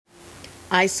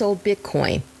I sold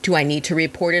Bitcoin. Do I need to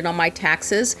report it on my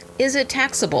taxes? Is it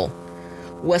taxable?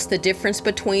 What's the difference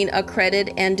between a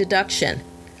credit and deduction?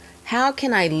 How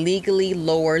can I legally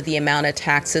lower the amount of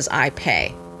taxes I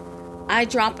pay? I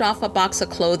dropped off a box of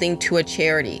clothing to a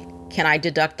charity. Can I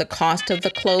deduct the cost of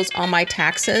the clothes on my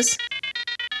taxes?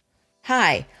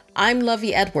 Hi, I'm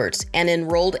Lovey Edwards, an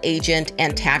enrolled agent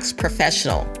and tax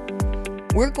professional.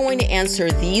 We're going to answer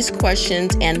these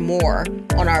questions and more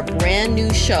on our brand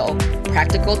new show,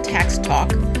 Practical Tax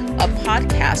Talk, a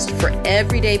podcast for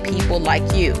everyday people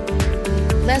like you.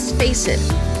 Let's face it,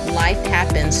 life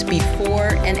happens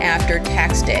before and after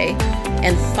tax day,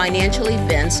 and financial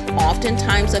events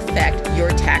oftentimes affect your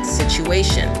tax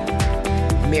situation.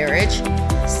 Marriage,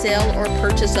 sale or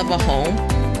purchase of a home,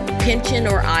 pension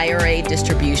or IRA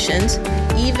distributions,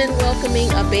 even welcoming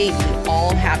a baby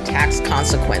all have tax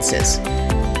consequences.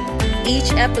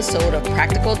 Each episode of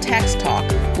Practical Tax Talk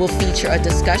will feature a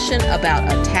discussion about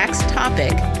a tax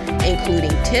topic,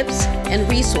 including tips and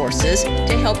resources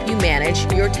to help you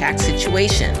manage your tax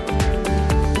situation.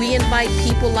 We invite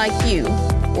people like you,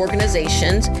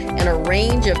 organizations, and a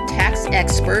range of tax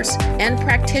experts and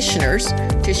practitioners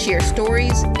to share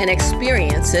stories and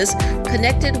experiences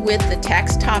connected with the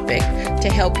tax topic to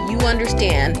help you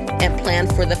understand and plan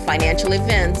for the financial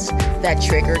events that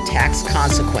trigger tax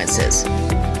consequences.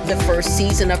 The first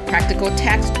season of Practical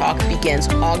Tax Talk begins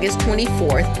August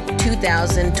 24th,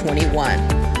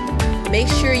 2021. Make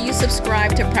sure you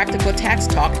subscribe to Practical Tax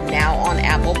Talk now on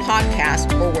Apple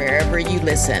Podcasts or wherever you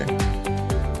listen.